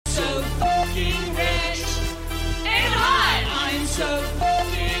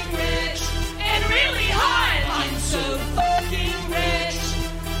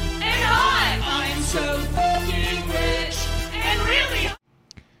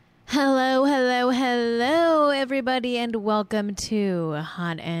Hello, hello, hello, everybody, and welcome to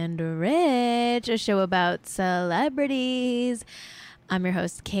Hot and Rich, a show about celebrities. I'm your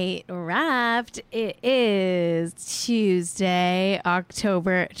host, Kate Raft. It is Tuesday,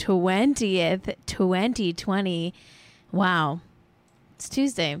 October 20th, 2020. Wow. It's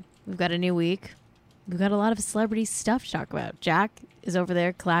Tuesday. We've got a new week. We've got a lot of celebrity stuff to talk about. Jack is over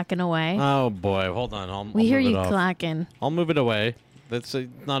there clacking away. Oh, boy. Hold on. We hear move it you off. clacking. I'll move it away. That's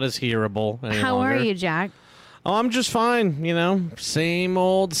not as hearable any How longer. are you, Jack? Oh, I'm just fine. You know, same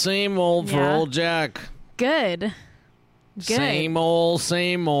old for Yeah. old Jack. Good. Same old.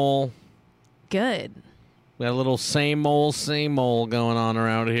 Good. We got a little same old going on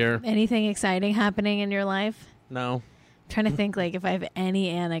around here. Anything exciting happening in your life? No. I'm trying to think like if I have any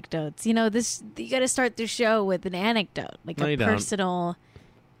anecdotes. You know, you got to start the show with an anecdote, like No, a you don't. personal.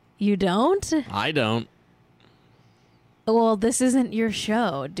 You don't? I don't. Well, this isn't your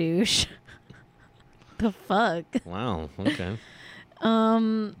show, douche. The fuck? Wow. Okay.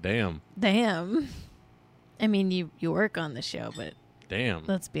 Damn. Damn. I mean, you work on the show, but Damn.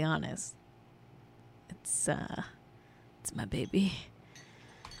 let's be honest. It's my baby.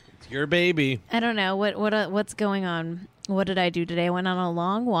 It's your baby. I don't know what's going on. What did I do today? I went on a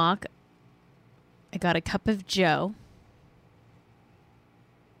long walk. I got a cup of Joe.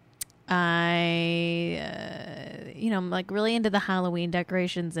 I'm like really into the Halloween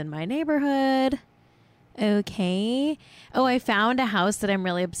decorations in my neighborhood. Okay. Oh, I found a house that I'm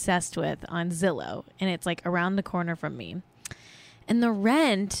really obsessed with on Zillow, and it's like around the corner from me. And the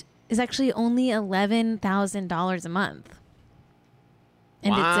rent is actually only $11,000 a month.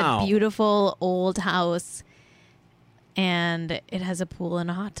 And Wow. it's a beautiful old house, and it has a pool and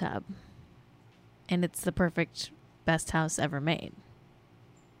a hot tub. And it's the perfect, best house ever made.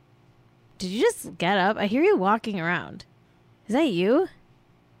 Did you just get up? I hear you walking around. Is that you?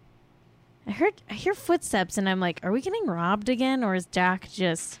 I hear footsteps, and I'm like, are we getting robbed again? Or is Jack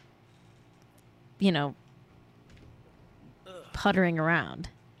just, puttering around?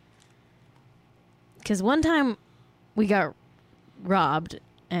 Because one time we got robbed,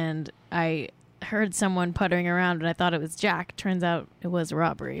 and I heard someone puttering around, and I thought it was Jack. Turns out it was a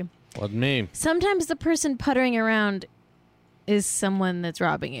robbery. Wasn't me. Sometimes the person puttering around is someone that's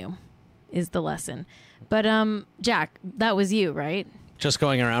robbing you, is the lesson. But, Jack, that was you, right? Just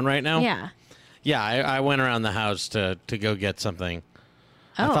going around right now? Yeah. Yeah, I went around the house to go get something.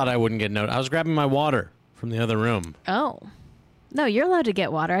 Oh. I thought I wouldn't get noticed. I was grabbing my water from the other room. Oh. No, you're allowed to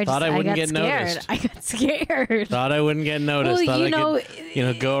get water. I wouldn't got get scared. noticed. I got scared. Thought I wouldn't get noticed. Well, Thought I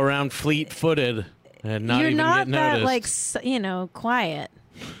could, go around fleet-footed and not you're even not get noticed. that, quiet.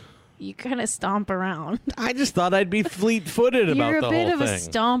 You kind of stomp around. I just thought I'd be fleet-footed about You're the a bit whole of a thing.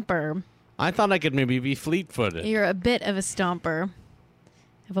 stomper. I thought I could maybe be fleet-footed. You're a bit of a stomper.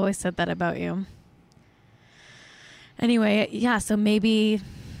 I've always said that about you. Anyway, yeah, so maybe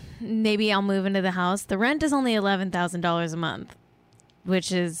I'll move into the house. The rent is only $11,000 a month,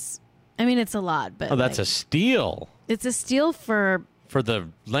 which is, I mean, it's a lot, but That's a steal it's a steal for the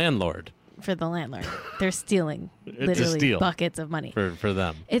landlord, the landlord. They're stealing It's a literally steal. buckets of money. for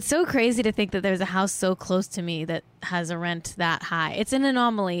them. It's so crazy to think that there's a house so close to me that has a rent that high. It's an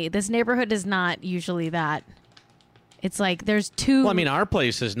anomaly. This neighborhood is not usually that. It's like there's two. Well, I mean, our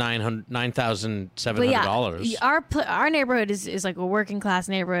place is $9,700. Our neighborhood is like a working class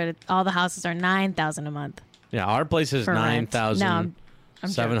neighborhood. All the houses are $9,000 a month. Yeah, our place is For rent.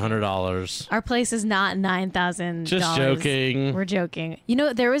 $9,700. Our place is not $9,000. Just joking. We're joking. You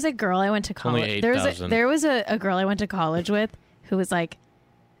know, there was a girl I went to college. Only There was a girl I went to college with who was like,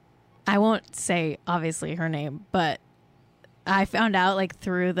 I won't say obviously her name, but I found out like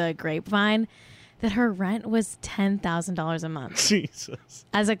through the grapevine that her rent was $10,000 a month. Jesus.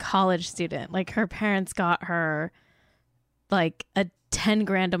 As a college student. Like her parents got her like a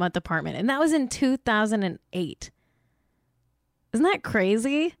 $10,000 a month apartment, and that was in 2008. Isn't that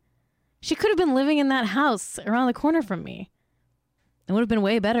crazy? She could have been living in that house around the corner from me. It would have been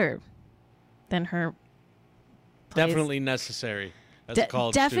way better than her place. Definitely necessary as a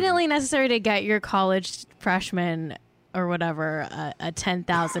college Definitely student. necessary to get your college freshman or whatever a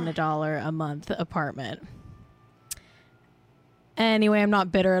 $10,000 a month apartment. Anyway, I'm not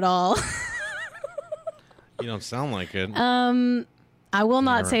bitter at all. You don't sound like it. I will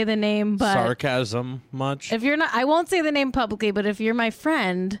not Or say the name, but sarcasm much? if you're not, I won't say the name publicly, but if you're my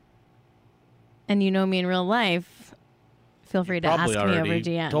friend and you know me in real life, feel free to ask Probably me over already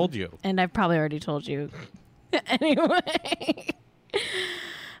DM. told you. And I've probably already told you. Anyway.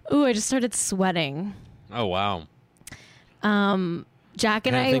 Ooh, I just started sweating. Oh, wow. Jack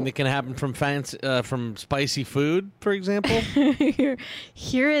and Anything that can happen from from spicy food, for example.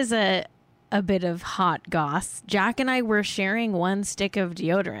 here is a bit of hot goss. Jack and I were sharing one stick of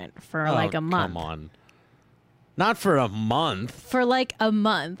deodorant for like a month. Come on. Not for a month. For like a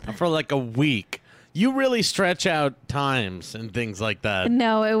month. For like a week. You really stretch out times and things like that.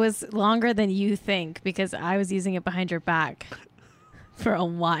 No, it was longer than you think because I was using it behind your back for a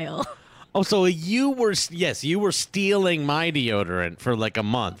while. Oh, so you were stealing my deodorant for like a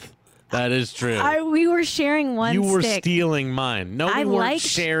month. That is true. We were sharing one stick. You were stealing mine. No, we weren't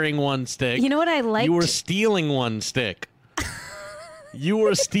sharing one stick. You know what I liked? You were stealing one stick. You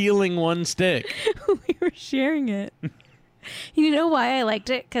were stealing one stick. We were sharing it. You know why I liked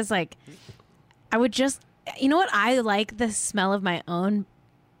it? Because, like, I would just... You know what? I like the smell of my own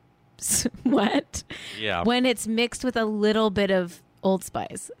sweat. Yeah. When it's mixed with a little bit of Old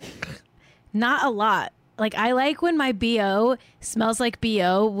Spice. Not a lot. Like, I like when my BO smells like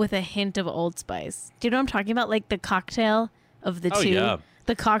BO with a hint of Old Spice. Do you know what I'm talking about? Like the cocktail of the two. Yeah.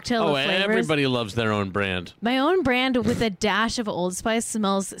 The cocktail of flavors. Everybody loves their own brand. My own brand with a dash of Old Spice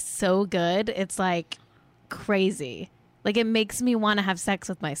smells so good. It's like crazy. Like, it makes me want to have sex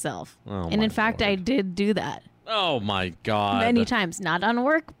with myself. Oh, and in fact, I did do that. Oh, my God. Many times. Not on a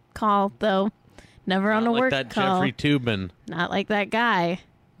work call, though. Never on a work that call. Jeffrey Toobin. Not like that guy.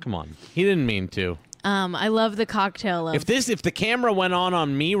 Come on. He didn't mean to. I love the cocktail of... If the camera went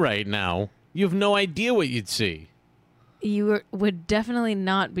on me right now, you have no idea what you'd see. You would definitely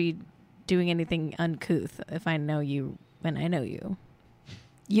not be doing anything uncouth if I know you when I know you.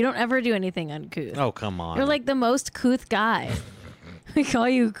 You don't ever do anything uncouth. Oh, come on. You're like the most couth guy. We call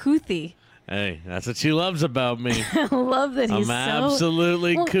you Couthy. Hey, that's what she loves about me. I love that he's I'm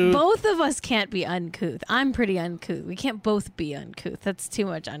absolutely couth. Both of us can't be uncouth. I'm pretty uncouth. We can't both be uncouth. That's too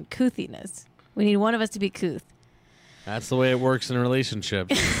much uncouthiness. We need one of us to be couth. That's the way it works in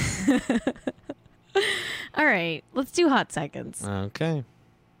relationships. All right, let's do hot seconds. Okay.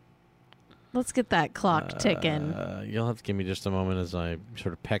 Let's get that clock ticking. You'll have to give me just a moment as I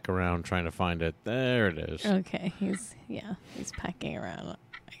sort of peck around trying to find it. There it is. Okay, he's pecking around,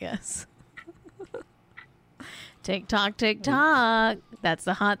 I guess. Tick tock, tick tock. That's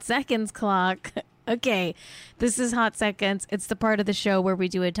the hot seconds clock. Okay, this is hot seconds. It's the part of the show where we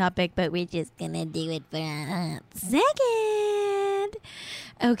do a topic, but we're just gonna do it for a hot second.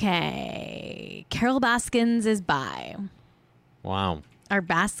 Okay, Carol Baskins is bi. Wow. Our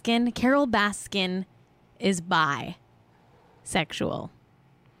Baskin, Carol Baskin is bisexual.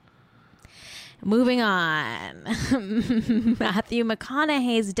 Moving on. Matthew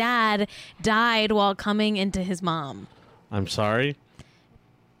McConaughey's dad died while coming into his mom. I'm sorry?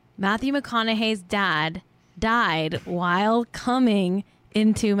 Matthew McConaughey's dad died while coming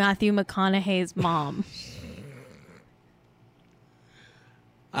into Matthew McConaughey's mom.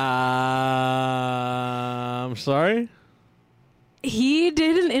 I'm sorry? He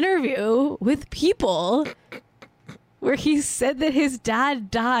did an interview with People where he said that his dad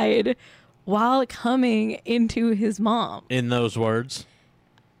died while coming into his mom. In those words?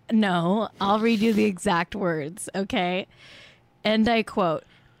 No, I'll read you the exact words, okay? And I quote,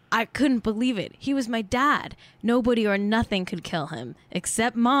 "I couldn't believe it. He was my dad. Nobody or nothing could kill him.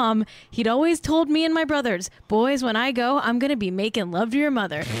 Except Mom. He'd always told me and my brothers, boys, when I go, I'm going to be making love to your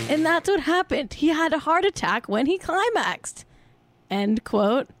mother. And that's what happened. He had a heart attack when he climaxed." End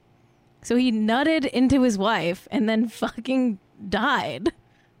quote. So he nutted into his wife and then fucking died.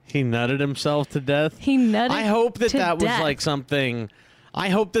 He nutted himself to death? He nutted I hope that to that was death. like something... I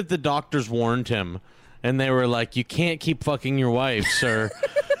hope that the doctors warned him and they were like, you can't keep fucking your wife, sir.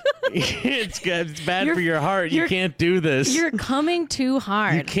 It's bad for your heart. You can't do this. You're coming too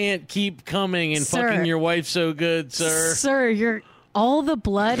hard. You can't keep coming and Sir. fucking your wife so good, sir. Sir, all the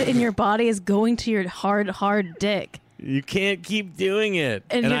blood in your body is going to your hard dick. You can't keep doing it.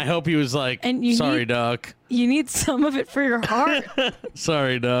 And I hope he was like, sorry, Doc. You need some of it for your heart.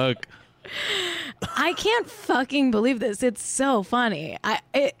 Sorry, Doc. I can't fucking believe this. It's so funny.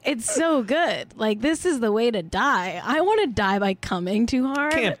 It's so good. Like, this is the way to die. I want to die by coming too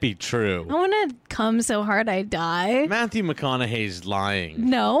hard. Can't be true. I want to come so hard I die. Matthew McConaughey's lying.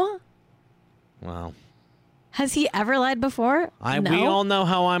 No. Wow. Has he ever lied before? No. We all know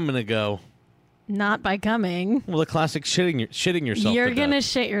how I'm going to go. Not by coming. Well, the classic shitting yourself You're to going to death.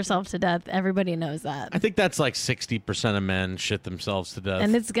 shit yourself to death. Everybody knows that. I think that's like 60% of men shit themselves to death.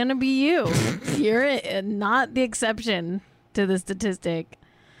 And it's going to be you. You're not the exception to the statistic.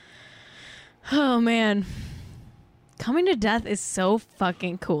 Oh, man. Coming to death is so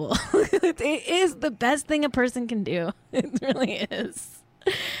fucking cool. It is the best thing a person can do. It really is.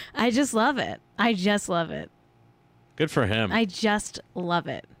 I just love it. I just love it. Good for him. I just love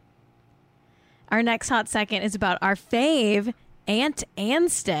it. Our next hot second is about our fave, Aunt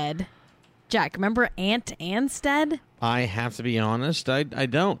Anstead. Jack, remember Aunt Anstead? I have to be honest, I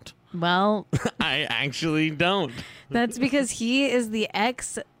don't. Well, I actually don't. that's because he is the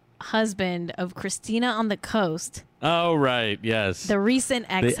ex-husband of Christina on the Coast. Oh, right. Yes. The recent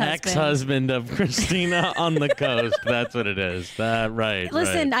ex-husband. The ex-husband of Christina on the Coast. That's what it is. Right.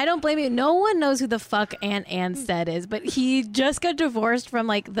 Listen, right. I don't blame you. No one knows who the fuck Aunt Anstead is, but he just got divorced from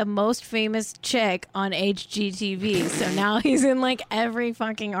like the most famous chick on HGTV. So now he's in like every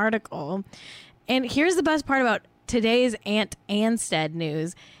fucking article. And here's the best part about today's Aunt Anstead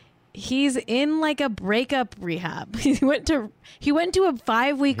news. He's in like a breakup rehab. He went to a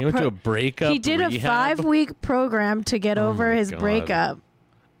 5-week. He went to a breakup. He did rehab? a 5-week program to get over his God. breakup.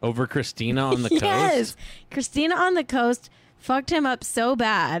 Over Christina on the Coast? Yes, Christina on the Coast fucked him up so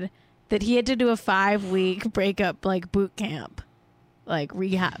bad that he had to do a 5-week breakup like boot camp, like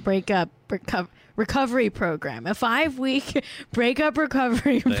rehab recovery program. A 5-week breakup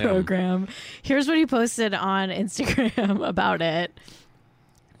recovery program. Here's what he posted on Instagram about it.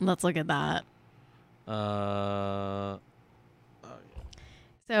 Let's look at that.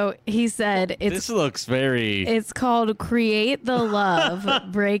 So he said this looks very... It's called Create the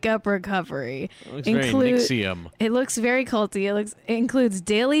Love Breakup Recovery. It looks very NXIVM. It looks very culty. It includes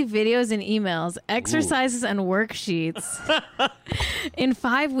daily videos and emails, exercises and worksheets. In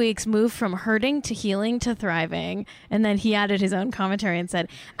 5 weeks, move from hurting to healing to thriving. And then he added his own commentary and said,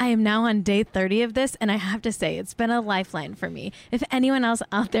 I am now on day 30 of this, and I have to say, it's been a lifeline for me. If anyone else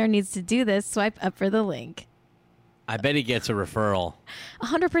out there needs to do this, swipe up for the link. I bet he gets a referral.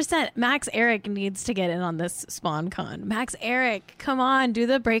 100%. Max Eric needs to get in on this SpawnCon. Max Eric, come on, do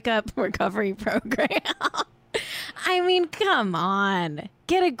the breakup recovery program. I mean, come on.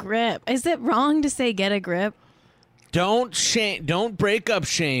 Get a grip. Is it wrong to say get a grip? Don't break up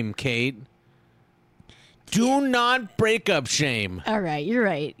shame, Kate. Do not break up shame. All right, you're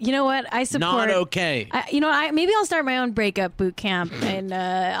right. You know what? I support. Not okay. Maybe I'll start my own breakup boot camp, and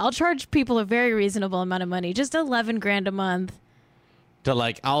I'll charge people a very reasonable amount of money, just $11,000 a month.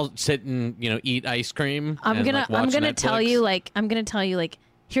 I'll sit and eat ice cream. I'm gonna tell you Netflix.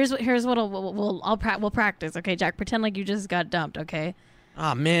 here's what we'll practice. Okay, Jack, pretend like you just got dumped. Okay.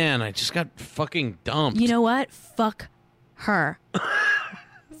 Oh man, I just got fucking dumped. You know what? Fuck her.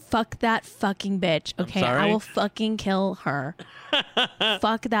 Fuck that fucking bitch, okay? I will fucking kill her.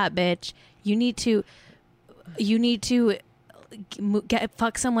 Fuck that bitch. You need to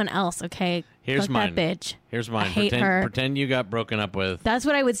fuck someone else, okay? Here's fuck mine. That bitch. Here's mine. I hate her. Pretend you got broken up with. That's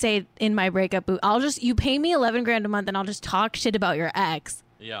what I would say in my breakup boot. You pay me $11,000 a month, and I'll just talk shit about your ex.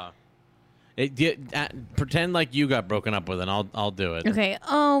 Yeah. Pretend like you got broken up with, and I'll do it. Okay.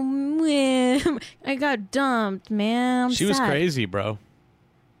 Oh man, I got dumped, man. She was crazy, bro.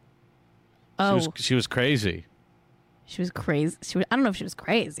 Oh, she was crazy. She was crazy. I don't know if she was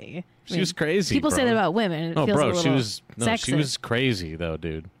crazy. She was crazy. People say that about women. It feels a little she was sexist. crazy though,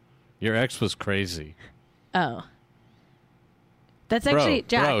 dude. Your ex was crazy. Oh, that's actually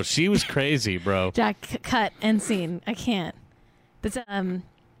Jack. Bro, she was crazy, bro. Jack, cut and scene. I can't. That's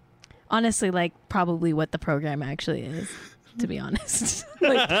honestly like probably what the program actually is. To be honest,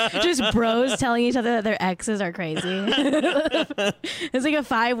 like just bros telling each other that their exes are crazy. It's like a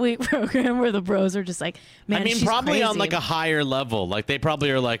 5-week program where the bros are just like, man, she's probably crazy. On like a higher level. Like they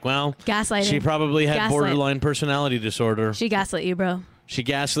probably are like, well, gaslighting. She probably had borderline personality disorder. She gaslit you, bro. She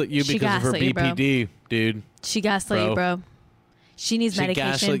gaslit you because of her BPD, dude. She gaslit you, bro. She needs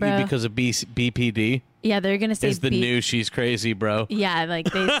medication, gaslit bro. You because of BPD. Yeah, they're gonna say is the new she's crazy, bro. Yeah,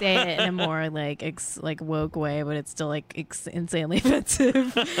 like they say it in a more like woke way, but it's still like insanely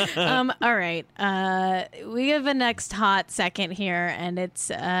offensive. All right, we have a next hot second here, and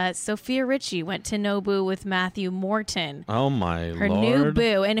it's Sophia Richie went to Nobu with Matthew Morton. Oh my her lord, new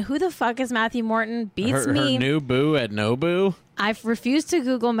boo. And who the fuck is Matthew Morton? Beats me. Her new boo at Nobu. I've refused to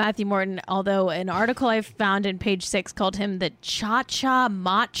Google Matthew Morton, although an article I found in Page 6 called him the Cha-Cha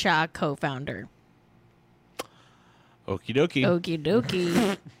Matcha co-founder. Okie dokie. Okie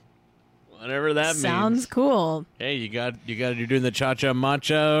dokie. Whatever that means. Sounds cool. Hey, you're doing the cha-cha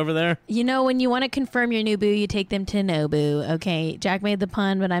matcha over there? You know, when you want to confirm your new boo, you take them to Nobu. Okay, Jack made the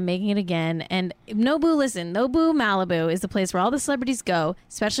pun, but I'm making it again. And Nobu, listen, Nobu Malibu is the place where all the celebrities go,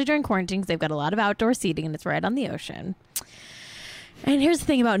 especially during quarantine, because they've got a lot of outdoor seating, and it's right on the ocean. And here's the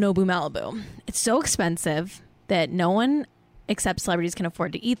thing about Nobu Malibu. It's so expensive that no one except celebrities can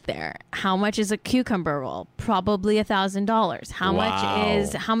afford to eat there. How much is a cucumber roll? Probably $1,000.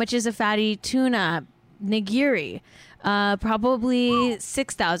 How much is a fatty tuna nigiri? Probably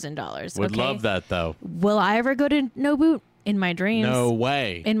 $6,000. Would love that, though. Will I ever go to Nobu? In my dreams. No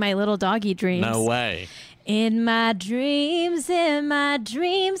way. In my little doggy dreams. No way. In my dreams, in my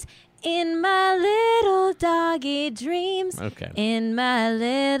dreams, in my little doggy dreams. Okay. In my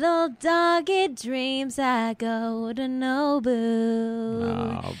little doggy dreams, I go to Nobu.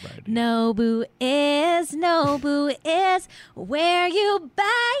 Alrighty. Nobu is where you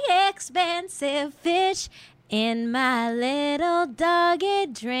buy expensive fish. In my little doggy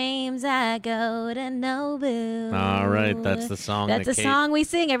dreams, I go to Nobu. All right, that's the song. That's a song we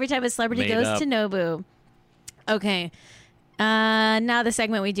sing every time a celebrity goes to Nobu. Okay. Now the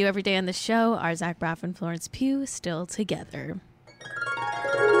segment we do every day on the show, are Zach Braff and Florence Pugh still together?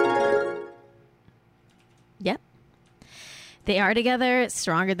 Yep. They are together,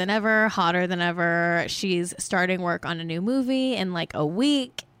 stronger than ever, hotter than ever. She's starting work on a new movie in like a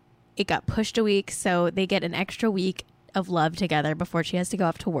week. It got pushed a week, so they get an extra week of love together before she has to go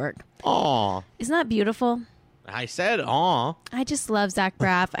off to work. Aw. Isn't that beautiful? I said aw. I just love Zach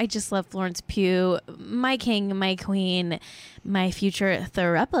Braff. I just love Florence Pugh. My king, my queen, my future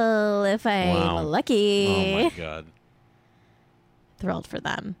throuple, if I'm lucky. Oh, my God. Thrilled for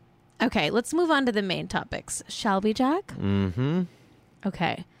them. Okay, let's move on to the main topics. Shall we, Jack? Mm-hmm.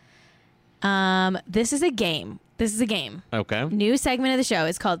 Okay. This is a game. Okay. New segment of the show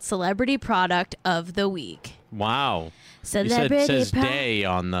is called Celebrity Product of the Week. Wow. Celebrity you said it says day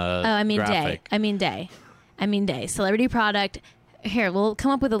on the graphic. I mean day. Celebrity product. Here, we'll come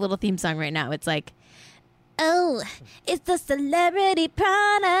up with a little theme song right now. It's like, oh, it's the celebrity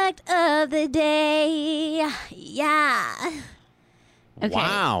product of the day. Yeah. Okay.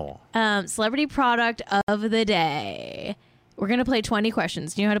 Wow. Celebrity product of the day. We're going to play 20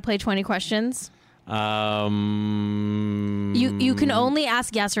 questions. Do you know how to play 20 questions? You can only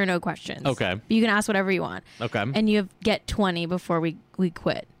ask yes or no questions. Okay. You can ask whatever you want. Okay. And you get 20 before we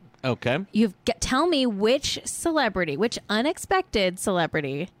quit. Okay. Tell me which unexpected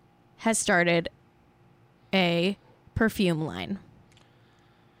celebrity has started a perfume line.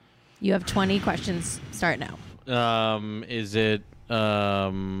 You have 20 questions. Start now. Is it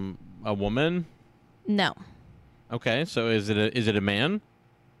a woman? No. Okay, so is it a man?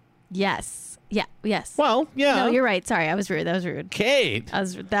 Yes. Yeah. Yes. Well, yeah. No, you're right. Sorry, I was rude. That was rude. Kate.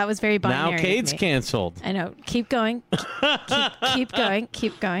 That was very binary. Now Kate's canceled. I know. Keep going. keep going.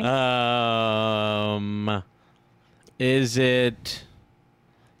 Keep going. Is it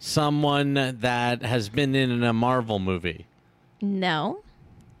someone that has been in a Marvel movie? No.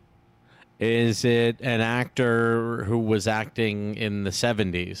 Is it an actor who was acting in the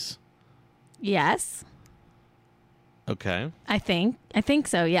 70s? Yes. Okay. I think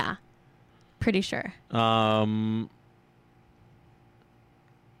so, yeah. Pretty sure.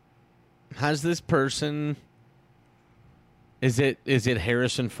 Has this person... Is it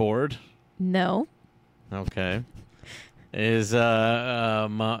Harrison Ford? No. Okay. Is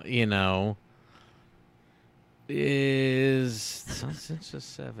is since the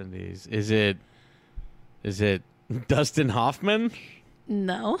 70s? Is it Dustin Hoffman?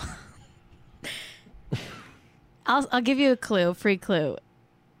 No. I'll give you a clue, free clue.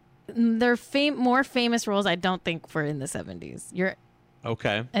 Their more famous roles I don't think were in the 70s. You're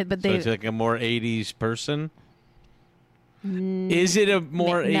okay. But so it's like a more 80s person? Is it a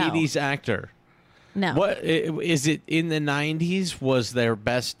more 80s actor? No. What is it in the 90s? Was their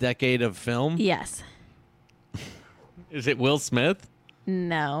best decade of film? Yes. Is it Will Smith?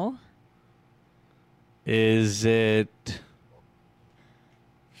 No. Is it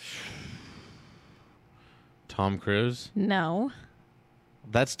Tom Cruise? No.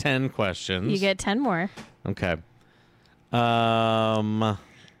 That's 10 questions. You get 10 more. Okay.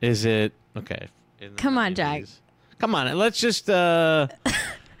 Is it okay? Come on, Jack. Come on, let's just okay.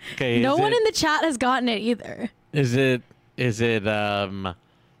 No one in the chat has gotten it either. Is it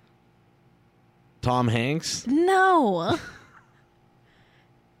Tom Hanks? No.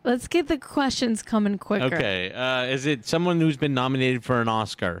 Let's get the questions coming quicker. Okay. Is it someone who's been nominated for an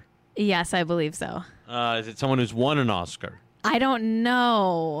Oscar? Yes, I believe so. Is it someone who's won an Oscar? I don't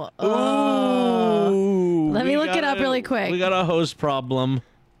know. Ooh. Let me look it up really quick. We got a host problem.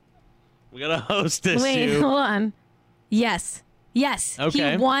 We got a host issue. Wait, hold on. Yes.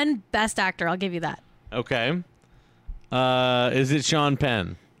 Okay. He won Best Actor. I'll give you that. Okay. Is it Sean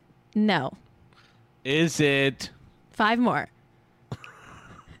Penn? No. Is it 5 more?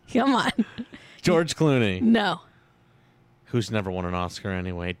 Come on. George Clooney? No. Who's never won an Oscar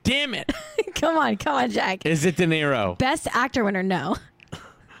anyway. Damn it. Come on, Jack. Is it De Niro? Best Actor winner? No.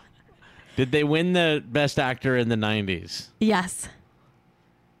 Did they win the Best Actor in the 90s? Yes.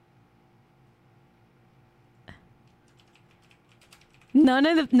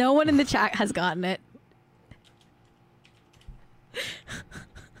 No one in the chat has gotten it.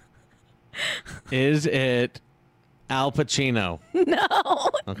 Is it Al Pacino? No.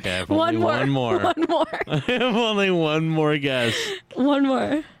 Okay, I have only one more. One more. I have only one more guess. One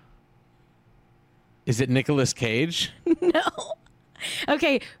more. Is it Nicolas Cage? No.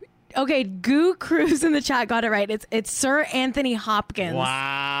 Okay. Goo Cruz in the chat got it right. It's Sir Anthony Hopkins.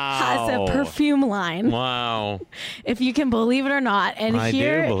 Wow. Has a perfume line. Wow. If you can believe it or not. And I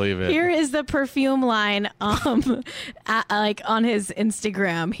do believe it. Here is the perfume line. Like on his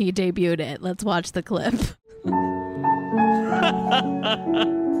Instagram, he debuted it. Let's watch the clip.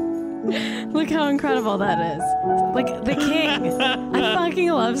 Look how incredible that is. Like the king. I fucking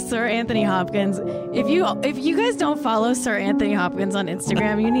love Sir Anthony Hopkins. If you guys don't follow Sir Anthony Hopkins on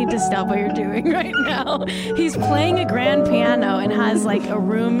Instagram, you need to stop what you're doing right now. He's playing a grand piano and has like a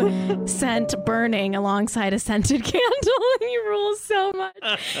room scent burning alongside a scented candle. And he rules so much.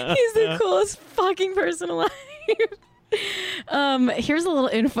 He's the coolest fucking person alive. Here's a little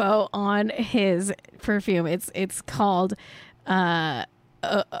info on his perfume. It's called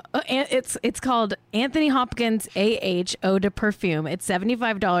it's called Anthony Hopkins AH Eau de Perfume. It's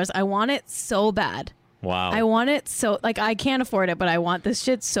 $75. I want it so bad. Wow. I want it so, like, I can't afford it, but I want this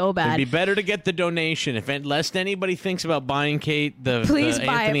shit so bad. It'd be better to get the donation. Lest anybody thinks about buying Kate Please the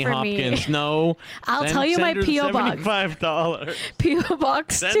buy Anthony it for Hopkins. me. No. I'll tell you my P.O. box. $75. P.O.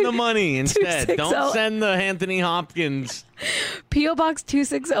 box. Send the money instead. Don't send the Anthony Hopkins. P.O. box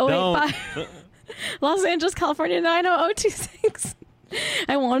 26085. Los Angeles, California 90026.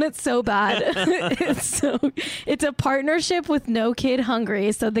 I want it so bad. It's a partnership with No Kid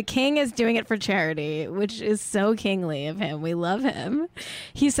Hungry. So the king is doing it for charity, which is so kingly of him. We love him.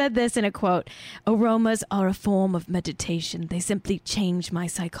 He said this in a quote: "Aromas are a form of meditation. They simply change my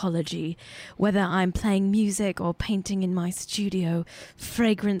psychology. Whether I'm playing music or painting in my studio,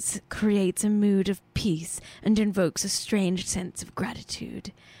 fragrance creates a mood of peace and invokes a strange sense of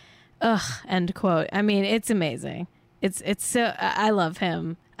gratitude." Ugh, end quote. I mean, it's amazing. It's so, I love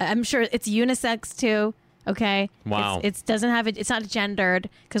him. I'm sure it's unisex too. Okay. Wow. It doesn't have it. It's not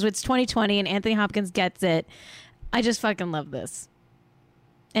gendered because it's 2020 and Anthony Hopkins gets it. I just fucking love this.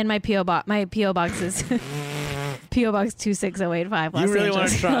 And my P.O. box is P.O. Box 26085. You really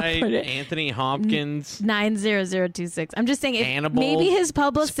want to try Anthony Hopkins? 90026. I'm just saying, Hannibal maybe his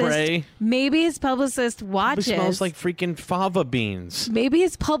publicist watches. It smells like freaking fava beans. Maybe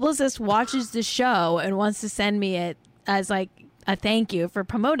his publicist watches the show and wants to send me it as like a thank you for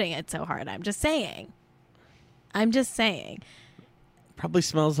promoting it so hard. I'm just saying. Probably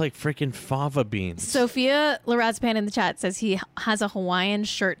smells like freaking fava beans. Sophia Lorazpan in the chat says he has a Hawaiian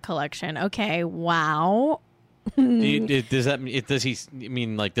shirt collection. Okay, wow. Does he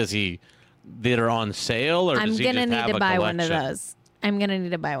that are on sale, or I'm does he gonna just have need to a buy collection? one of those. I'm gonna need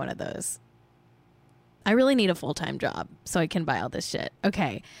to buy one of those. I really need a full-time job so I can buy all this shit.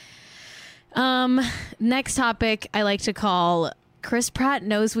 Okay. Next topic I like to call Chris Pratt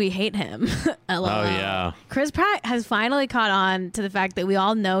knows we hate him. LOL. Oh yeah. Chris Pratt has finally caught on to the fact that we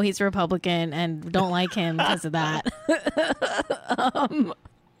all know he's Republican and don't like him because of that.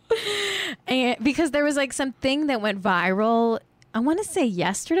 And because there was like something that went viral, I want to say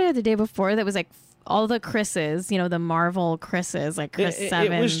yesterday or the day before, that was like all the Chris's, the Marvel Chris's, like Chris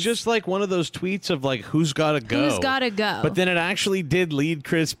Evans. It was just like one of those tweets of like, who's got to go? Who's got to go? But then it actually did lead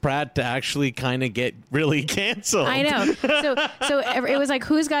Chris Pratt to actually kind of get really canceled. I know. So it was like,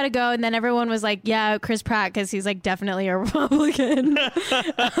 who's got to go? And then everyone was like, yeah, Chris Pratt, because he's like definitely a Republican.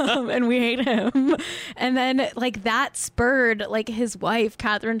 And we hate him. And then like that spurred like his wife,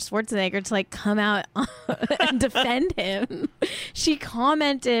 Catherine Schwarzenegger, to like come out and defend him. She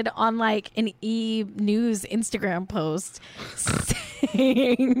commented on like an News Instagram post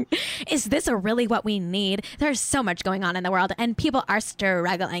saying, "Is this really what we need? There's so much going on in the world and people are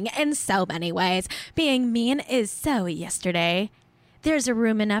struggling in so many ways. Being mean is so yesterday. There's a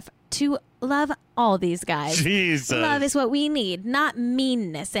room enough to love all these guys. Jesus. Love is what we need, not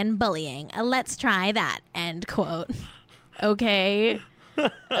meanness and bullying. Let's try that." End quote. Okay.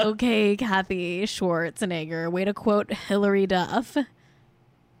 Okay, Kathy Schwarzenegger. Way to quote Hillary Duff.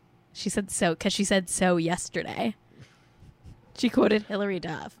 She said so because she said so yesterday. She quoted Hillary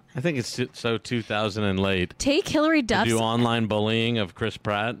Duff. I think it's so 2000 and late. Take Hillary Duff's... Do online bullying of Chris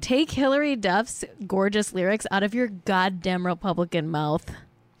Pratt. Take Hillary Duff's gorgeous lyrics out of your goddamn Republican mouth.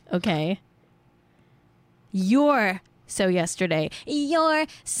 Okay? You're so yesterday. You're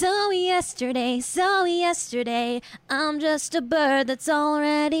so yesterday, so yesterday. I'm just a bird that's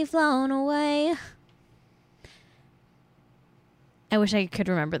already flown away. I wish I could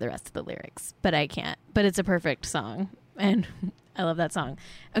remember the rest of the lyrics, but I can't. But it's a perfect song. And I love that song.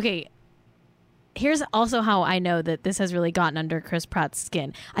 Okay. Here's also how I know that this has really gotten under Chris Pratt's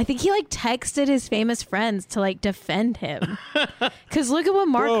skin. I think he like texted his famous friends to like defend him. Because look at what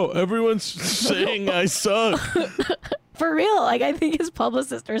Mark... Bro, everyone's saying I suck. For real. Like, I think his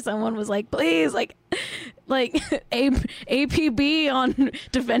publicist or someone was like, please, like APB on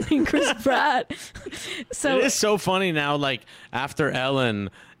defending Chris Pratt. So it is so funny now, like, after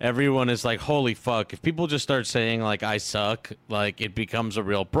Ellen, everyone is like, holy fuck. If people just start saying, like, I suck, like, it becomes a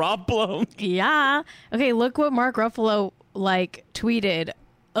real problem. Yeah. Okay, look what Mark Ruffalo, like, tweeted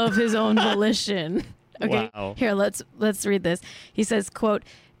of his own volition. Okay, wow. Here, let's read this. He says, quote,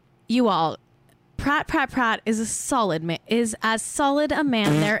 "You all, Pratt is is as solid a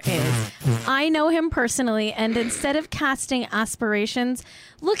man there is. I know him personally, and instead of casting aspirations,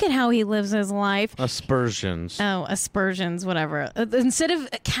 look at how he lives his life." Aspersions. Oh, aspersions, whatever. Instead of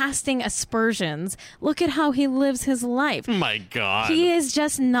casting aspersions, look at how he lives his life. My God. He is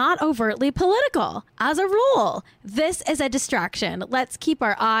just not overtly political, as a rule. This is a distraction. Let's keep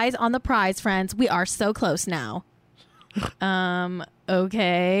our eyes on the prize, friends. We are so close now.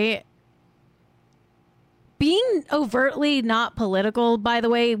 Okay. Being overtly not political, by the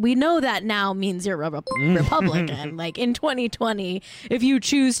way, we know that now means you're a Republican. Like, in 2020, if you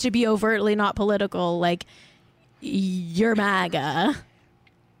choose to be overtly not political, like, you're MAGA.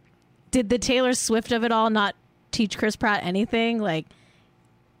 Did the Taylor Swift of it all not teach Chris Pratt anything? Like,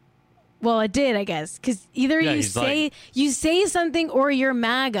 well, it did, I guess. Because either you say something or you're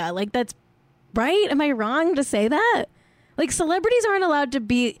MAGA. Like, that's right? Am I wrong to say that? Like, celebrities aren't allowed to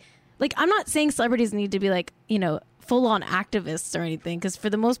be... Like, I'm not saying celebrities need to be, like, you know, full-on activists or anything, because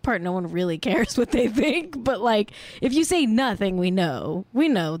for the most part, no one really cares what they think. But, like, if you say nothing, we know. We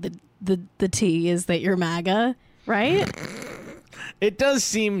know the T is that you're MAGA, right? It does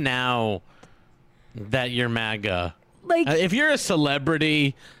seem now that you're MAGA. Like, if you're a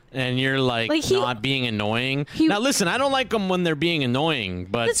celebrity... And you're like not being annoying. Now, listen, I don't like them when they're being annoying,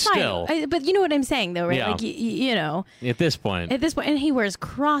 but still. But you know what I'm saying, though, right? Yeah. Like, you know. At this point. And he wears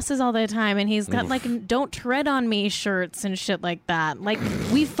crosses all the time, and he's got, like, don't tread on me shirts and shit like that. Like,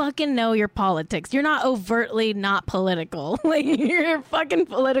 we fucking know your politics. You're not overtly not political. Like, you're fucking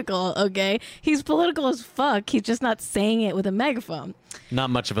political, okay? He's political as fuck. He's just not saying it with a megaphone.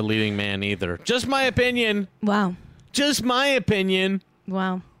 Not much of a leading man either. Just my opinion. Wow. Just my opinion.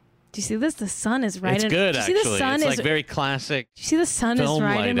 Wow. Do you see this? The sun is right. It's good, actually. It's like very classic. Do you see the sun is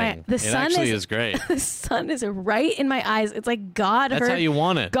right lighting. in my? The sun actually is great. The sun is right in my eyes. It's like God. That's how you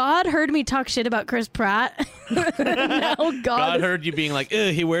want it. God heard me talk shit about Chris Pratt. Now God heard you being like,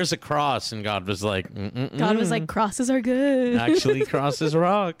 he wears a cross, and God was like, God was like, crosses are good. Actually, crosses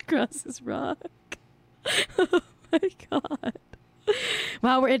rock. Crosses rock. Oh my God.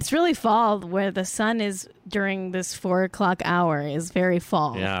 Wow, it's really fall where the sun is during this 4:00 hour is very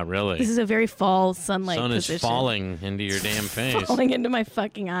fall. Yeah, really. This is a very fall sunlight position. Is falling into your damn face. Falling into my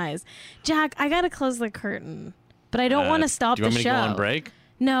fucking eyes. Jack, I gotta close the curtain, but I don't want to stop the show. Do you want me to go on break?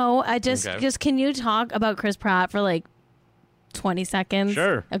 No, just can you talk about Chris Pratt for like 20 seconds?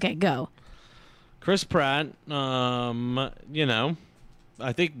 Sure. Okay, go. Chris Pratt, you know,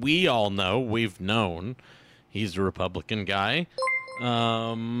 I think we all know, we've known he's a Republican guy.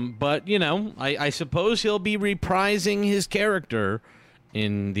 But, you know, I suppose he'll be reprising his character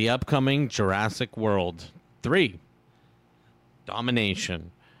in the upcoming Jurassic World 3. Domination.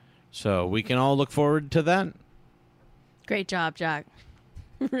 So we can all look forward to that. Great job, Jack.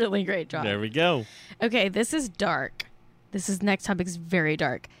 Really great job. There we go. Okay, this is dark. Next topic is very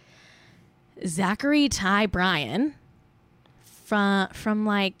dark. Zachary Ty Bryan from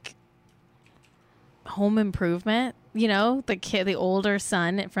like Home Improvement, you know, the older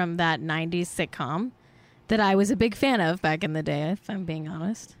son from that 90s sitcom that I was a big fan of back in the day, if I'm being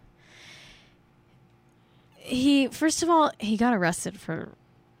honest. First of all, he got arrested for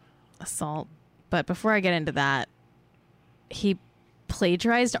assault, but before I get into that, he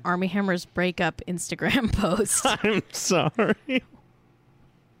plagiarized Armie Hammer's breakup Instagram post. I'm sorry.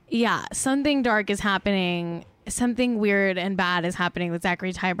 Yeah, something dark is happening. Something weird and bad is happening with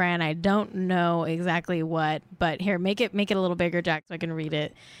Zachary Ty Bryan. I don't know exactly what, but here, make it a little bigger, Jack, so I can read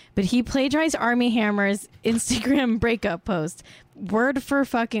it. But he plagiarized Armie Hammer's Instagram breakup post, word for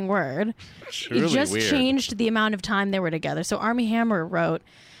fucking word. Really it just weird. Changed the amount of time they were together. So Armie Hammer wrote,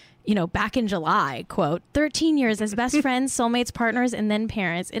 you know, back in July, quote, 13 years as best friends, soulmates, partners, and then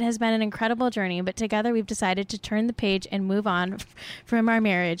parents. It has been an incredible journey, but together we've decided to turn the page and move on from our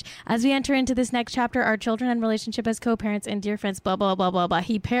marriage. As we enter into this next chapter, our children and relationship as co-parents and dear friends, blah, blah, blah, blah, blah.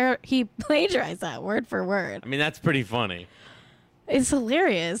 He plagiarized that word for word. I mean, that's pretty funny. It's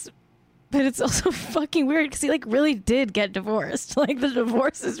hilarious. But it's also fucking weird because he like really did get divorced. Like the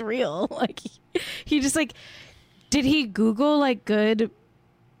divorce is real. Like he just like, did he Google like good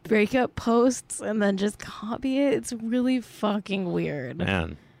breakup posts and then just copy it? It's really fucking weird.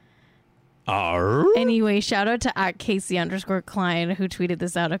 Man. Anyway, shout out to @Casey_Klein who tweeted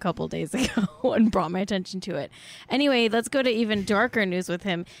this out a couple days ago and brought my attention to it. Anyway, let's go to even darker news with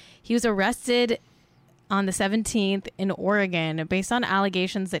him. He was arrested on the 17th in Oregon based on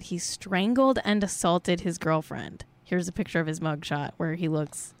allegations that he strangled and assaulted his girlfriend. Here's a picture of his mugshot where he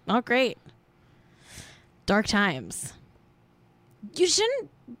looks not great. Dark times. You shouldn't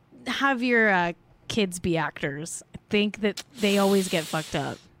have your kids be actors. I think that they always get fucked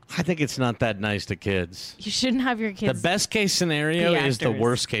up. I think it's not that nice to kids. You shouldn't have your kids. The best case scenario is the actors.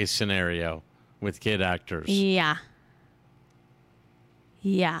 worst case scenario with kid actors. Yeah.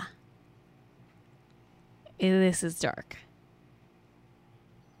 Yeah. This is dark.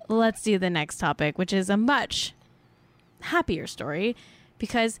 Let's do the next topic, which is a much happier story.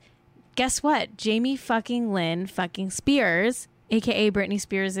 Because guess what? Jamie fucking Lynn fucking Spears, a.k.a. Britney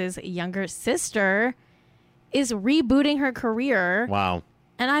Spears' younger sister, is rebooting her career. Wow.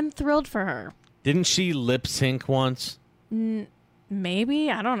 And I'm thrilled for her. Didn't she lip sync once? Maybe.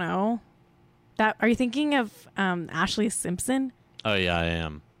 I don't know. Are you thinking of Ashley Simpson? Oh, yeah, I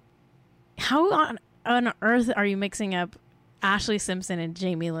am. How on earth are you mixing up Ashley Simpson and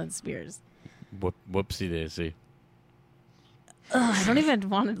Jamie Lynn Spears? Whoopsie daisy. I don't even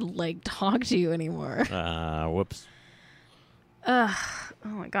want to like talk to you anymore. Whoops. Oh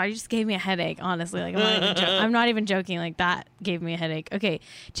my god, you just gave me a headache. Honestly, like I'm not even joking. Like that gave me a headache. Okay,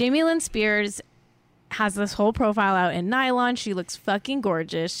 Jamie Lynn Spears has this whole profile out in nylon. She looks fucking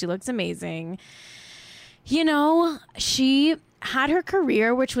gorgeous. She looks amazing. You know, she had her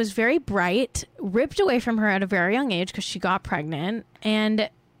career, which was very bright, ripped away from her at a very young age because she got pregnant. And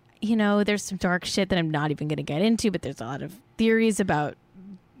you know, there's some dark shit that I'm not even going to get into, but there's a lot of theories about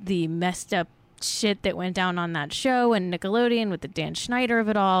the messed up shit that went down on that show and Nickelodeon with the Dan Schneider of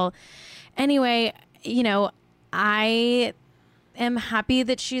it all. Anyway, you know, I am happy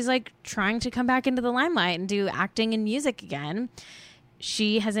that she's like trying to come back into the limelight and do acting and music again.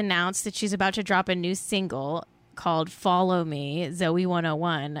 She has announced that she's about to drop a new single called Follow Me, Zoe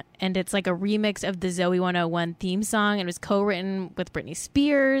 101, and it's like a remix of the Zoe 101 theme song. It was co-written with Britney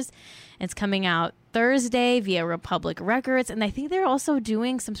Spears. It's coming out Thursday via Republic Records, and I think they're also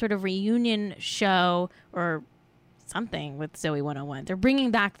doing some sort of reunion show or something with Zoe 101. They're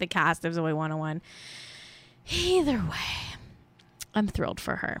bringing back the cast of Zoe 101. Either way, I'm thrilled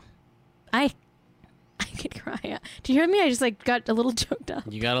for her. I could cry. Do you hear me? I just like got a little choked up.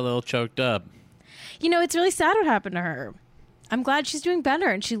 You got a little choked up. You know, it's really sad what happened to her. I'm glad she's doing better,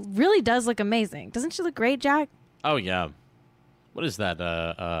 and she really does look amazing. Doesn't she look great, Jack? Oh, yeah. What is that?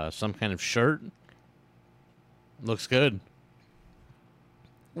 Some kind of shirt? Looks good.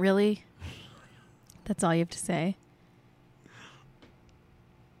 Really? That's all you have to say?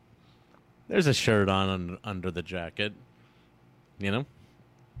 There's a shirt on under the jacket. You know?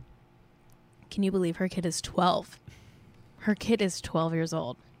 Can you believe her kid is 12? Her kid is 12 years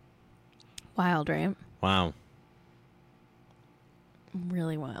old. Wild, right? Wow.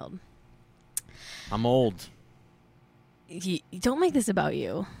 Really wild. I'm old. You don't make this about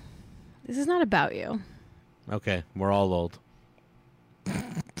you. This is not about you. Okay, we're all old.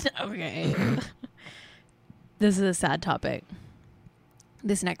 Okay. This is a sad topic.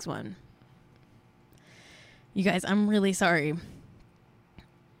 This next one. You guys, I'm really sorry.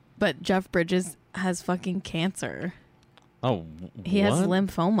 But Jeff Bridges has fucking cancer. Oh, He has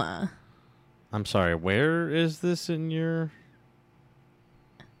lymphoma. I'm sorry, where is this in your...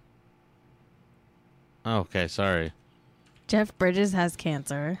 Okay, sorry. Jeff Bridges has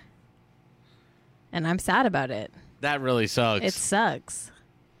cancer. And I'm sad about it. That really sucks. It sucks.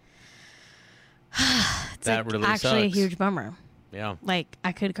 It's that like really actually sucks. a huge bummer. Yeah. Like,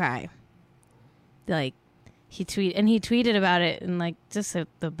 I could cry. Like, he tweeted about it in like just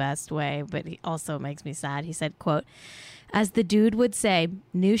the best way, but he also makes me sad. He said, quote, "As the dude would say,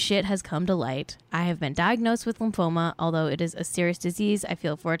 new shit has come to light. I have been diagnosed with lymphoma. Although it is a serious disease, I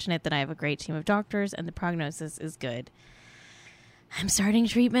feel fortunate that I have a great team of doctors and the prognosis is good. I'm starting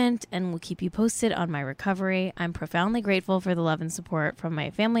treatment and will keep you posted on my recovery. I'm profoundly grateful for the love and support from my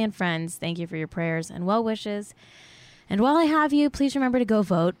family and friends. Thank you for your prayers and well wishes. And while I have you, please remember to go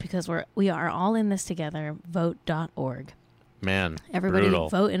vote because we are all in this together. Vote.org. Man, Everybody brutal.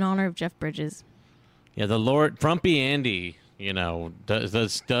 vote in honor of Jeff Bridges. Yeah, the Lord, Frumpy Andy, you know,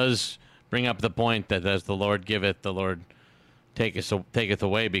 does bring up the point that as the Lord giveth, the Lord taketh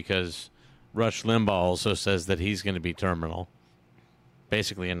away, because Rush Limbaugh also says that he's going to be terminal.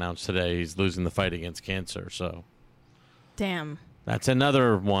 basically announced today he's losing the fight against cancer. So Damn. that's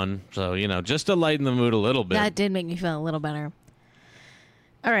another one. So, just to lighten the mood a little bit. That did make me feel a little better.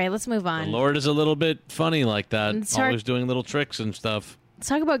 All right, let's move on. The Lord is a little bit funny like that. Always doing little tricks and stuff. Let's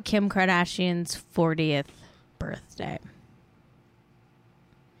talk about Kim Kardashian's 40th birthday.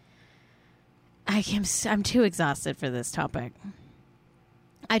 I'm too exhausted for this topic.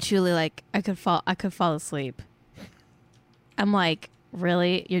 I truly I could fall asleep. I'm like,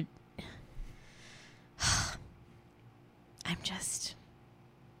 really?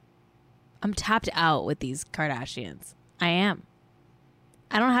 I'm tapped out with these Kardashians. I am.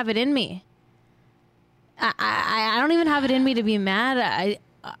 I don't have it in me. I don't even have it in me to be mad.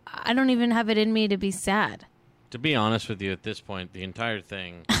 I don't even have it in me to be sad. To be honest with you, at this point, the entire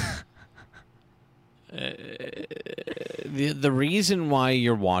thing... the reason why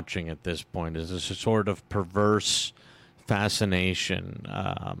you're watching at this point is a sort of perverse fascination,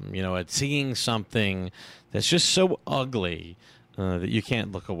 at seeing something that's just so ugly that you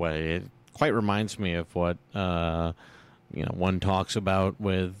can't look away. It quite reminds me of what one talks about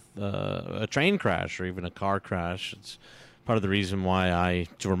with a train crash or even a car crash. It's part of the reason why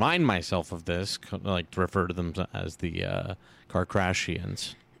to remind myself of this, to refer to them as the car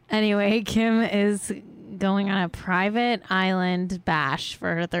crashians. Anyway, Kim is going on a private island bash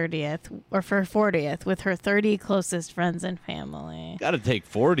for her 30th or for her 40th with her 30 closest friends and family. Got to take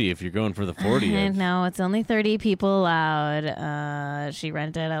 40 if you're going for the 40th. No, it's only 30 people allowed. She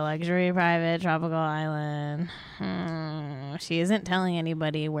rented a luxury private tropical island. She isn't telling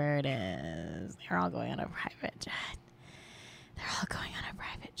anybody where it is. They're all going on a private jet.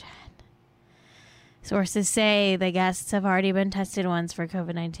 Sources say the guests have already been tested once for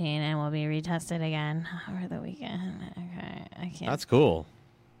COVID-19 and will be retested again over the weekend. Okay, I can't. That's cool.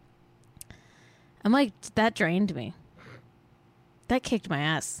 I'm like, that drained me. That kicked my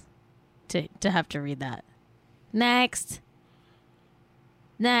ass to have to read that. Next.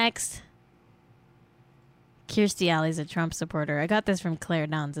 Kirstie Alley's a Trump supporter. I got this from Claire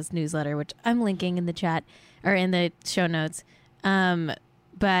Downs' newsletter, which I'm linking in the chat or in the show notes.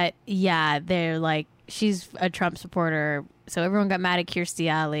 But yeah, they're like, she's a Trump supporter. So everyone got mad at Kirstie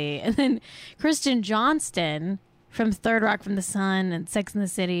Alley. And then Kristen Johnston from Third Rock from the Sun and Sex and the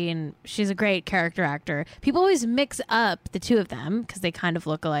City. And she's a great character actor. People always mix up the two of them because they kind of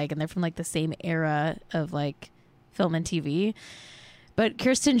look alike and they're from the same era of film and TV. But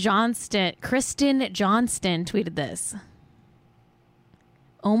Kristen Johnston tweeted this.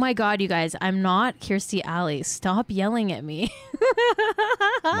 Oh my God, you guys, I'm not Kirstie Alley. Stop yelling at me.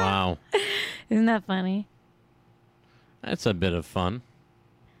 Wow. Isn't that funny? That's a bit of fun.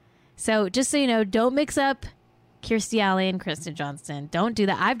 So just so you know, don't mix up Kirstie Alley and Kristen Johnston. Don't do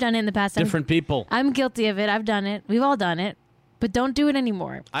that. I've done it in the past. Different people. I'm guilty of it. I've done it. We've all done it. But don't do it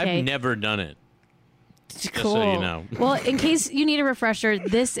anymore. Okay? I've never done it. Cool. Just so you know. Well, in case you need a refresher,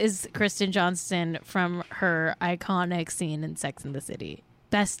 this is Kristen Johnston from her iconic scene in Sex and the City.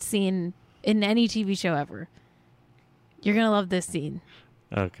 Best scene in any TV show ever. You're going to love this scene.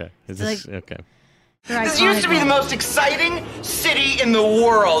 Okay. Okay. This used to be the most exciting city in the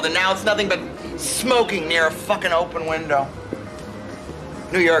world, and now it's nothing but smoking near a fucking open window.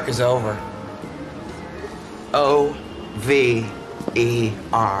 New York is over. O-V-E-R.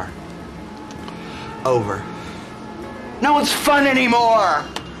 Over. No one's fun anymore.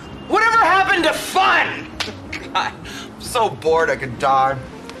 Whatever happened to fun? God, I'm so bored I could die.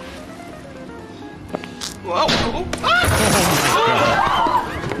 Whoa.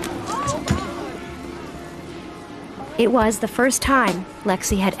 It was the first time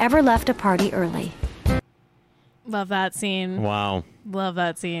Lexi had ever left a party early. Love that scene. Wow. Love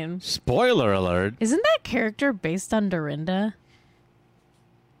that scene. Spoiler alert. Isn't that character based on Dorinda?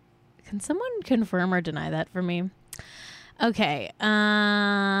 Can someone confirm or deny that for me? Okay.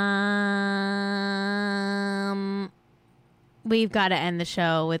 We've got to end the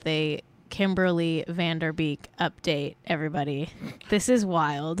show with a Kimberly Vanderbeek update, everybody. This is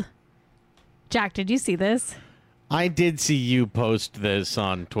wild. Jack, did you see this? I did see you post this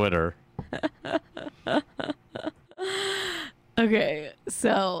on Twitter. Okay,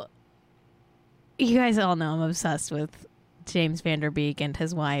 so you guys all know I'm obsessed with James Vanderbeek and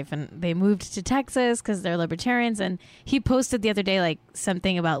his wife, and they moved to Texas because they're libertarians, and he posted the other day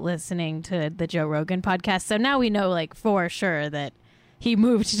something about listening to the Joe Rogan podcast. So now we know for sure that he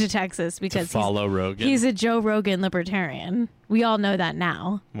moved to Texas because to follow Rogan. He's a Joe Rogan libertarian. We all know that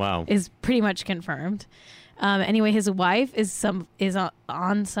now. Wow. Is pretty much confirmed. Anyway, his wife is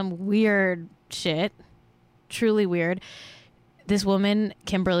on some weird shit. Truly weird. This woman,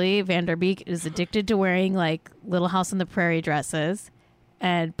 Kimberly Vanderbeek, is addicted to wearing Little House on the Prairie dresses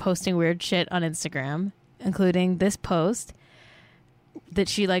and posting weird shit on Instagram, including this post that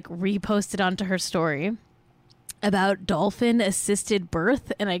she like reposted onto her story about dolphin assisted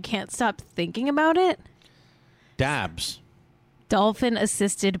birth, and I can't stop thinking about it. Dabs. Dolphin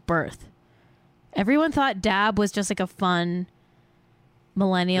assisted birth. Everyone thought dab was just like a fun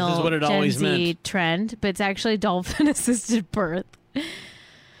millennial This is what it Gen always Z meant. trend, but it's actually dolphin assisted birth.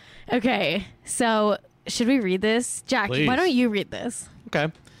 Okay, so should we read this? Jack, Please. why don't you read this?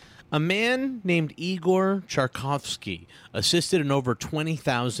 Okay. A man named Igor Charkovsky assisted in over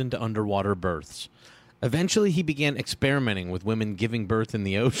 20,000 underwater births. Eventually, he began experimenting with women giving birth in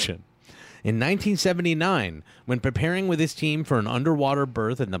the ocean. In 1979, when preparing with his team for an underwater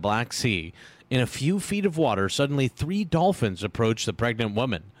birth in the Black Sea, in a few feet of water, suddenly 3 dolphins approached the pregnant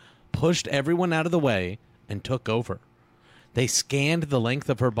woman, pushed everyone out of the way, and took over. They scanned the length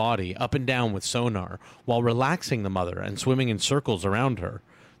of her body up and down with sonar while relaxing the mother and swimming in circles around her.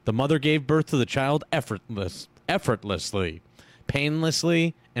 The mother gave birth to the child effortlessly,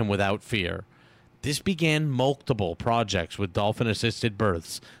 painlessly, and without fear. This began multiple projects with dolphin-assisted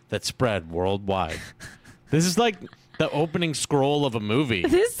births that spread worldwide. This is like the opening scroll of a movie.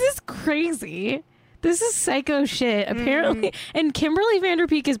 This is crazy. This is psycho shit, apparently. And Kimberly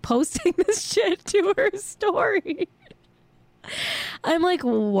Vanderbeek is posting this shit to her story. I'm like,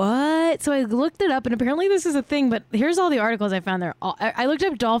 what? So I looked it up, and apparently this is a thing, but here's all the articles I found there. I looked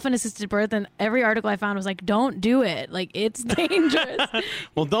up dolphin-assisted birth, and every article I found was like, don't do it. Like, it's dangerous.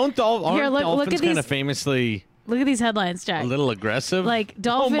 Well, aren't Here, look dolphins at kind these- of famously Look at these headlines, Jack. a little aggressive? Like,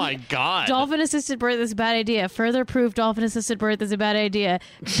 dolphin. Oh, my God. Dolphin-assisted birth is a bad idea. Further proof dolphin-assisted birth is a bad idea.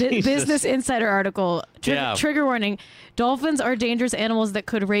 Jesus. Business Insider article. Yeah. Trigger warning. Dolphins are dangerous animals that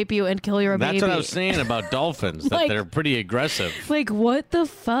could rape you and kill your baby. That's what I was saying about dolphins, that Like- they're pretty aggressive. Like, what the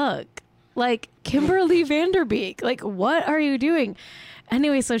fuck? Like, Kimberly Vanderbeek. Like, what are you doing?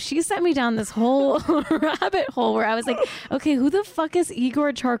 Anyway, so she sent me down this whole rabbit hole where I was like, okay, who the fuck is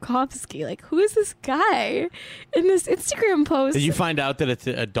Igor Charkovsky? Like, who is this guy in this Instagram post? Did you find out that it's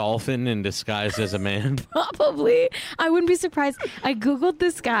a dolphin in disguise as a man? Probably. I wouldn't be surprised. I Googled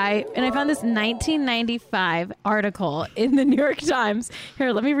this guy and I found this 1995 article in the New York Times.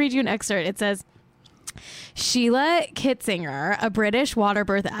 Here, let me read you an excerpt. It says, Sheila Kitzinger, a British water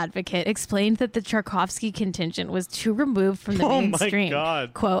birth advocate, explained that the Charkovsky contingent was too removed from the Oh my mainstream.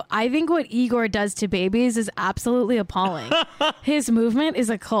 God. Quote, I think what Igor does to babies is absolutely appalling. His movement is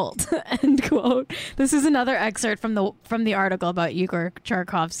a cult. End quote. This is another excerpt from the article about Igor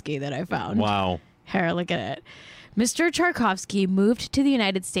Charkovsky that I found. Wow. Here, look at it. Mr. Charkovsky moved to the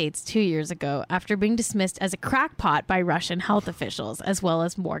United States 2 years ago after being dismissed as a crackpot by Russian health officials, as well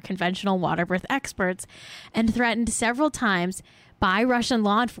as more conventional water birth experts, and threatened several times by Russian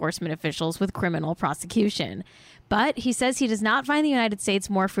law enforcement officials with criminal prosecution. But he says he does not find the United States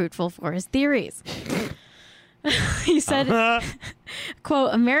more fruitful for his theories. He said,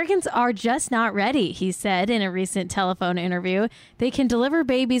 quote, Americans are just not ready, he said in a recent telephone interview. They can deliver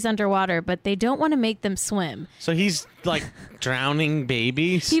babies underwater, but they don't want to make them swim. So he's like drowning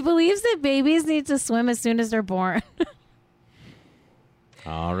babies? He believes that babies need to swim as soon as they're born.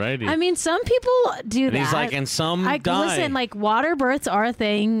 Alrighty. I mean, some people do and that. he's like, and some die. Listen, like, water births are a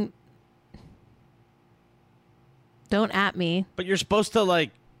thing. Don't at me. But you're supposed to like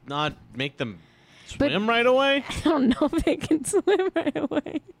not make them But- swim right away? I don't know if they can swim right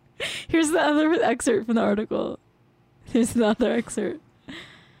away. Here's the other excerpt from the article. Here's the other excerpt.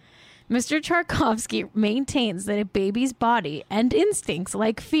 Mr. Charkovsky maintains that a baby's body and instincts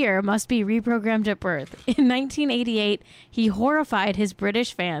like fear must be reprogrammed at birth. In 1988, he horrified his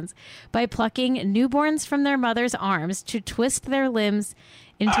British fans by plucking newborns from their mother's arms to twist their limbs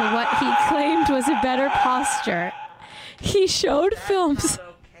into what he claimed was a better posture. He showed films.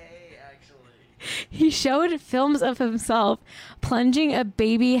 He showed films of himself plunging a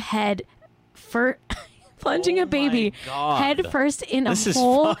baby head plunging Oh a baby my God. head first in This a is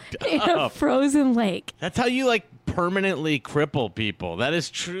hole fucked in a up. frozen lake. That's how you like permanently cripple people. That is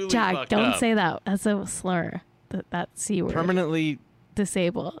truly Jack, fucked don't up. say that. That's a slur. That C word. Permanently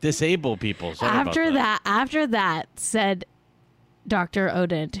Disable. disable people. Sorry After about after that, said Dr.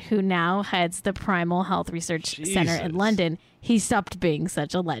 Odent, who now heads the Primal Health Research Center in Jesus. London, he stopped being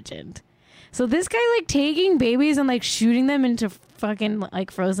such a legend. So this guy like taking babies and like shooting them into fucking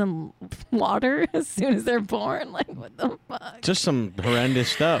like frozen water as soon as they're born. Like, what the fuck? Just some horrendous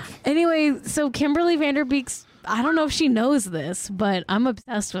stuff. Anyway, so Kimberly Vanderbeek's, I don't know if she knows this, but I'm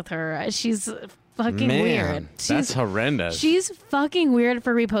obsessed with her. She's fucking Man, weird. that's horrendous. She's fucking weird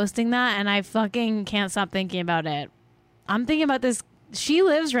for reposting that, and I fucking can't stop thinking about it. I'm thinking about this. She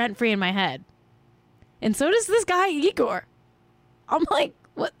lives rent free in my head. And so does this guy, Igor. I'm like,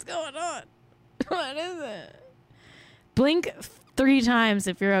 what's going on? What is it? Blink 3 times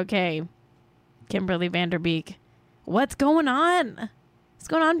if you're okay. Kimberly Vanderbeek. What's going on? What's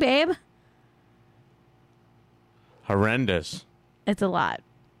going on, babe? Horrendous. It's a lot.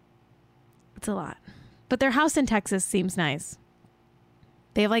 It's a lot. But their house in Texas seems nice.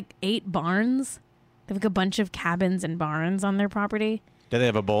 They have like 8 barns. They have like a bunch of cabins and barns on their property. Do they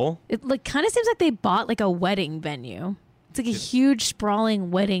have a bowl? It like kind of seems like they bought like a wedding venue. It's like a huge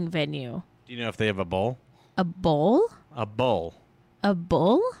sprawling wedding venue. Do you know if they have a bowl? A bowl? A bowl. A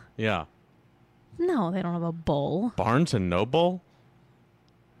bull? Yeah. No, they don't have a bowl. Barnes and Noble?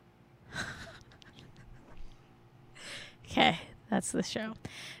 Okay, that's the show.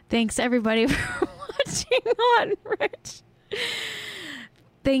 Thanks everybody for watching on Rich.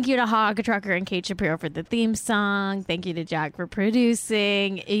 Thank you to Hog Trucker and Kate Shapiro for the theme song. Thank you to Jack for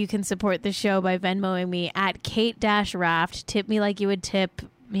producing. You can support the show by Venmoing me at Kate-Raft. Tip me like you would tip,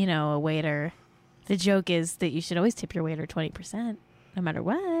 a waiter. The joke is that you should always tip your waiter 20%, no matter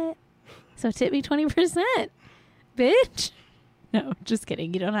what. So tip me 20%, bitch. No, just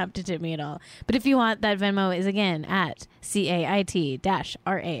kidding. You don't have to tip me at all. But if you want, that Venmo is again at CAIT-RAFT.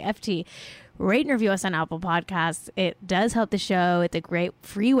 Rate and review us on Apple Podcasts. It does help the show. It's a great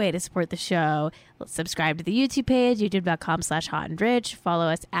free way to support the show. Subscribe to the YouTube page, youtube.com/hotandrich. Follow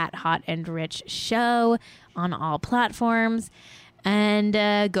us at Hot and Rich Show on all platforms. And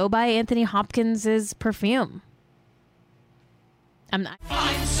go buy Anthony Hopkins' perfume. I'm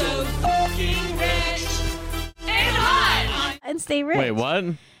so fucking rich and hot. And stay rich. Wait,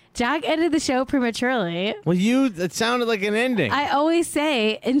 what? Jack ended the show prematurely. Well, it sounded like an ending. I always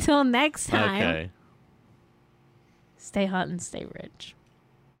say, until next time. Okay. Stay hot and stay rich.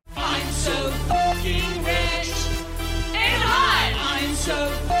 I'm so fucking rich and hot. I'm so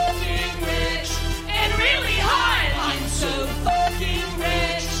fucking rich and really hot. I'm so fucking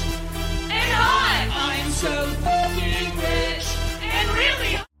rich and hot. I'm so